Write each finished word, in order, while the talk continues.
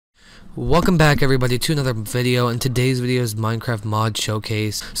Welcome back everybody to another video, and today's video is Minecraft mod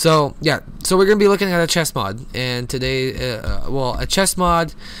showcase. So we're gonna be looking at a chest mod, and today a chest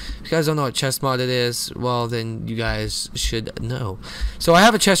mod. If you guys don't know what chest mod it is, well then you guys should know. So I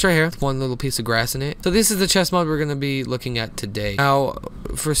have a chest right here with one little piece of grass in it. So this is the chest mod we're gonna be looking at today. Now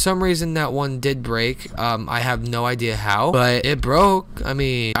for some reason that one did break. I have no idea how, but it broke. I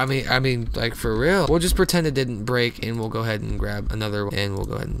mean like for real. We'll just pretend it didn't break, and we'll go ahead and grab another one, and we'll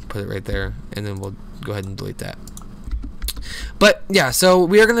go ahead and put it right there, and then we'll go ahead and delete that. But yeah, so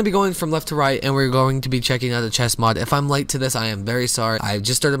we are going to be going from left to right, and we're going to be checking out the chest mod. If I'm late to this, I am very sorry. I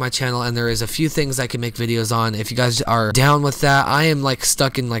just started my channel, and there is a few things I can make videos on. If you guys are down with that, I am like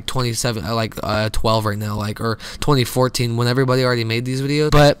stuck in like 12 right now, or 2014 when everybody already made these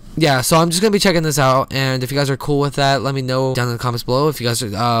videos. But yeah, so I'm just going to be checking this out, and if you guys are cool with that, let me know down in the comments below. If you guys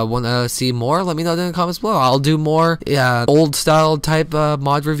want to see more, let me know down in the comments below. I'll do more old style type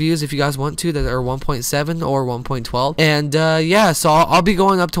mod reviews if you guys want to, that are 1.7 or 1.12. And yeah, so I'll be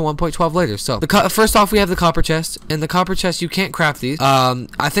going up to 1.12 later. So first off, we have the copper chest, and the copper chest, you can't craft these.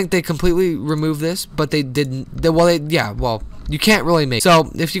 I think they completely removed this, but they didn't. Well, you can't really make. So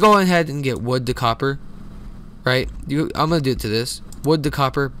if you go ahead and get wood to copper, right? I'm gonna do it to this. Wood to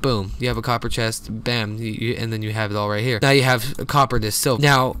copper, boom, you have a copper chest, bam, and then you have it all right here. Now you have a copper to silver.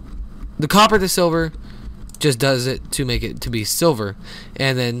 Now the copper to silver just does it to make it to be silver,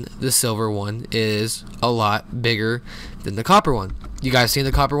 and then the silver one is a lot bigger than the copper one. You guys seen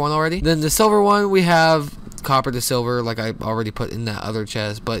the copper one already? Then the silver one, we have copper to silver, like I already put in that other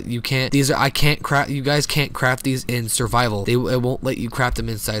chest, but you can't. I can't craft. You guys can't craft these in survival. It won't let you craft them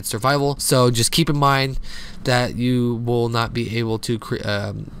inside survival. So just keep in mind that you will not be able to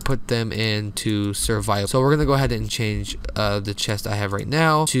put them into survival. So we're gonna go ahead and change the chest I have right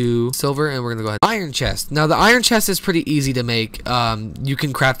now to silver, and we're gonna go ahead iron chest. Now the iron chest is pretty easy to make. You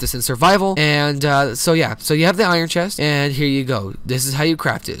can craft this in survival, and so yeah, so you have the iron chest, and here you go. This is how you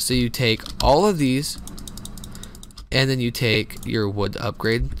craft it. So you take all of these, and then you take your wood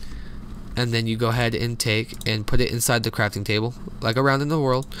upgrade, and then you go ahead and take and put it inside the crafting table, like around in the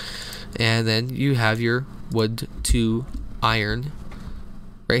world, and then you have your wood to iron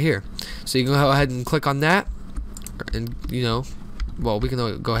right here. So you can go ahead and click on that, and well, we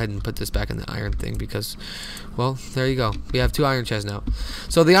can go ahead and put this back in the iron thing, because, well, there you go. We have 2 iron chests now.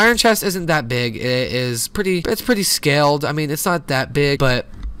 So the iron chest isn't that big. It's pretty scaled. I mean, it's not that big, but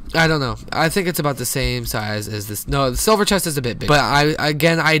I don't know. I think it's about the same size as this. No, the silver chest is a bit big. But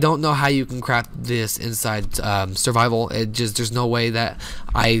I don't know how you can craft this inside survival. There's no way that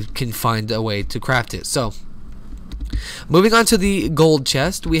I can find a way to craft it. So moving on to the gold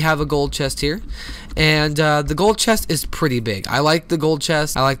chest, we have a gold chest here, and the gold chest is pretty big. I like the gold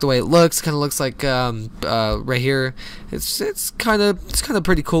chest. I like the way it looks. Kind of looks like right here. It's kind of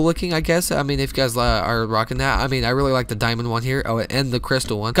pretty cool looking, I guess. I mean, if you guys are rocking that. I mean, I really like the diamond one here. Oh, and the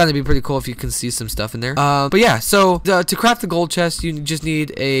crystal one. Gonna be pretty cool if you can see some stuff in there. But yeah, so to craft the gold chest, you just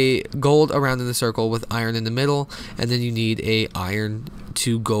need a gold around in the circle with iron in the middle, and then you need a iron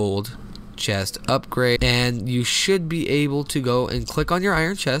to gold chest upgrade, and you should be able to go and click on your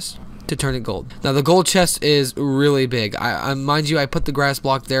iron chest to turn it gold. Now the gold chest is really big. Mind you, I put the grass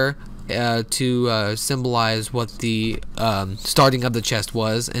block there to symbolize what the starting of the chest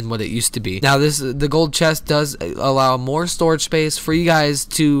was and what it used to be. Now the gold chest does allow more storage space for you guys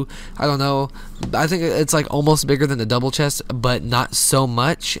to, I don't know, I think it's like almost bigger than the double chest, but not so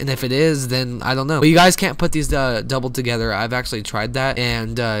much. And if it is, then I don't know. But you guys can't put these doubled together. I've actually tried that,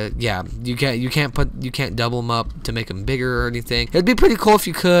 and yeah, you can't double them up to make them bigger or anything. It'd be pretty cool if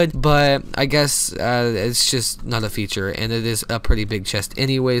you could, but I guess it's just not a feature, and it is a pretty big chest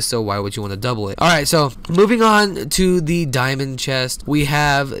anyway, so why would you want to double it? Alright, so moving on to the diamond chest, we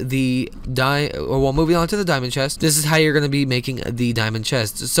have moving on to the diamond chest. This is how you're going to be making the diamond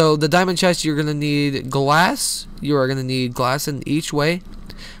chest. So the diamond chest, you're going to need glass. You are going to need glass in each way,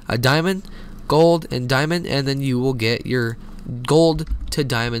 a diamond, gold, and diamond, and then you will get your gold to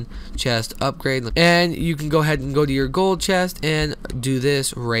diamond chest upgrade. And you can go ahead and go to your gold chest and do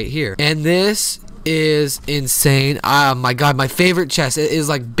this right here, and this is insane. Oh my god, my favorite chest. It is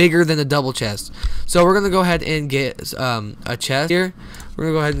like bigger than a double chest. So we're gonna go ahead and get a chest here. We're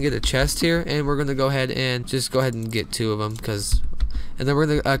gonna go ahead and get a chest here, and we're gonna go ahead and just go ahead and get 2 of them, and then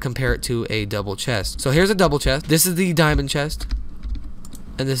we're gonna compare it to a double chest. So here's a double chest. This is the diamond chest,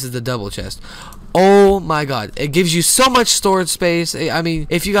 and this is the double chest. Oh my god, it gives you so much storage space. I mean,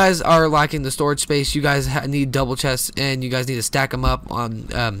 if you guys are lacking the storage space, you guys need double chests, and you guys need to stack them up on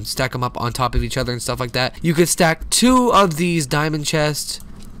top of each other and stuff like that. You could stack 2 of these diamond chests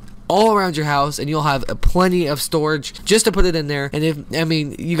all around your house, and you'll have plenty of storage just to put it in there. And if, I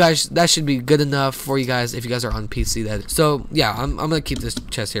mean, you guys, that should be good enough for you guys if you guys are on PC. That so yeah, I'm gonna keep this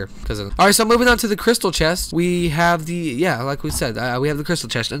chest here because all right. So moving on to the crystal chest, we have the like we said, we have the crystal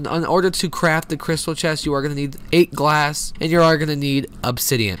chest, and in order to craft the crystal chest, you are gonna need 8 glass, and you are gonna need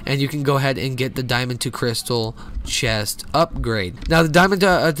obsidian, and you can go ahead and get the diamond to crystal chest upgrade. Now the diamond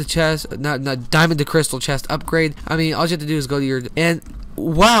to chest, not diamond to crystal chest upgrade, I mean, all you have to do is go to your, and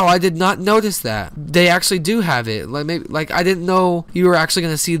wow, I did not notice that they actually do have it. Like, maybe, like, I didn't know you were actually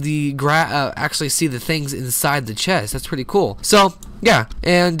gonna see the actually see the things inside the chest. That's pretty cool. So yeah,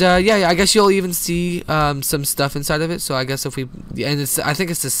 and yeah, I guess you'll even see some stuff inside of it. So I guess if we, and it's, I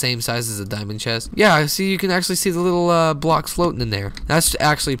think it's the same size as a diamond chest. Yeah, I see, you can actually see the little blocks floating in there. That's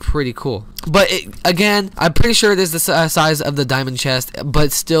actually pretty cool. But again, I'm pretty sure it is the size of the diamond chest,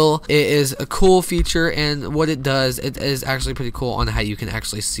 but still, it is a cool feature, and what it does, it is actually pretty cool on how you can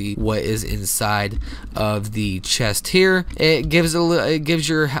actually see what is inside of the chest here. It gives it gives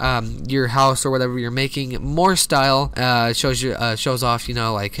your house or whatever you're making more style. Shows off, you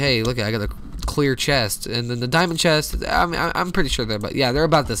know, like, hey, look, I got a clear chest. And then the diamond chest, I'm pretty sure they're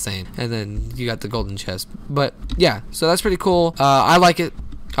about the same. And then you got the golden chest. But yeah, so that's pretty cool. I like it.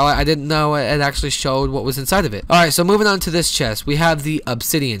 I didn't know it actually showed what was inside of it. Alright, so moving on to this chest, we have the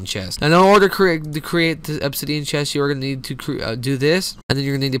obsidian chest. And in order to create the obsidian chest, you are going to need to do this, and then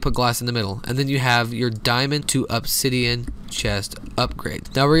you're going to need to put glass in the middle. And then you have your diamond to obsidian chest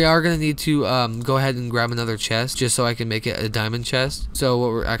upgrade. Now we are going to need to go ahead and grab another chest, just so I can make it a diamond chest. So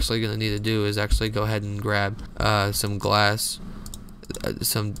what we're actually going to need to do is actually go ahead and grab some glass,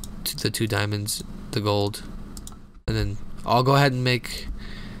 the 2 diamonds, the gold, and then I'll go ahead and make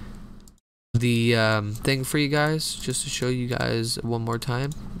the thing for you guys, just to show you guys one more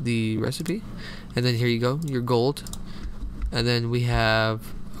time the recipe. And then here you go, your gold, and then we have,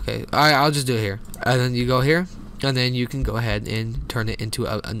 okay, alright, I'll just do it here, and then you go here, and then you can go ahead and turn it into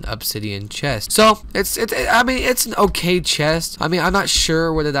an obsidian chest. So I mean, it's an okay chest. I mean, I'm not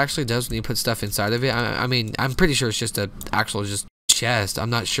sure what it actually does when you put stuff inside of it. I mean, I'm pretty sure it's just a actual chest. I'm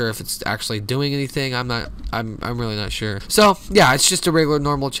not sure if it's actually doing anything. I'm really not sure. So yeah, it's just a regular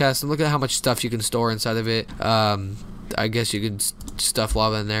normal chest, and look at how much stuff you can store inside of it. I guess you can stuff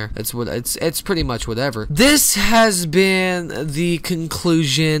lava in there. It's pretty much whatever. This has been the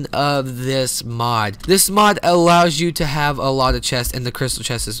conclusion of this mod. This mod allows you to have a lot of chests, and the crystal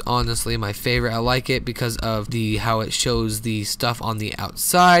chest is honestly my favorite. I like it because of how it shows the stuff on the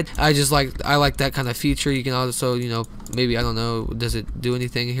outside. I like that kind of feature. You can also, you know, maybe, I don't know, does it do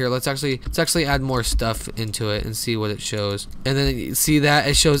anything here? Let's actually add more stuff into it and see what it shows. And then you see that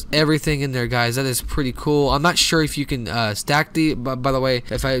it shows everything in there, guys. That is pretty cool. I'm not sure if you can stack by the way,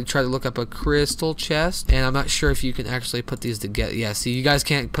 if I try to look up a crystal chest, and I'm not sure if you can actually put these together. Yeah, see, you guys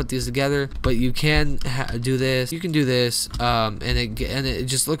can't put these together, but you can do this. You can do this, and it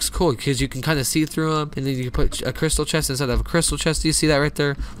just looks cool because you can kind of see through them, and then you can put a crystal chest inside of a crystal chest. Do you see that right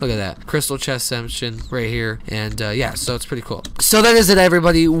there? Look at that crystal chest section right here, and yeah, so it's pretty cool. So that is it,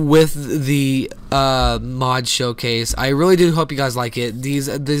 everybody, with the mod showcase. I really do hope you guys like it.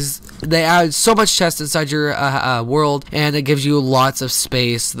 They add so much chest inside your world, and it gives you lots of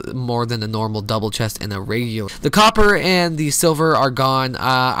space, more than a normal double chest and a regular. The copper and the silver are gone.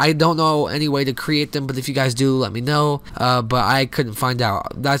 I don't know any way to create them, but if you guys do, let me know. But I couldn't find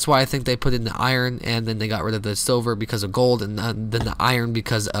out. That's why I think they put in the iron, and then they got rid of the silver because of gold, and then the iron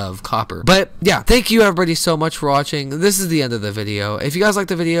because of copper. But yeah, thank you everybody so much for watching. This is the end of the video. If you guys like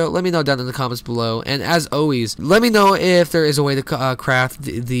the video, let me know down in the comments below, and as always, let me know if there is a way to craft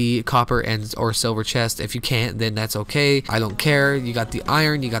the copper and or silver chest. If you can't, then that's okay. I don't care. You got the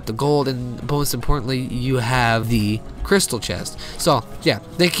iron, you got the gold, and most importantly, you have the crystal chest. So yeah,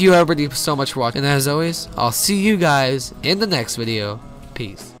 thank you everybody so much for watching, and as always, I'll see you guys in the next video.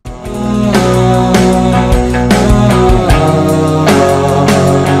 Peace.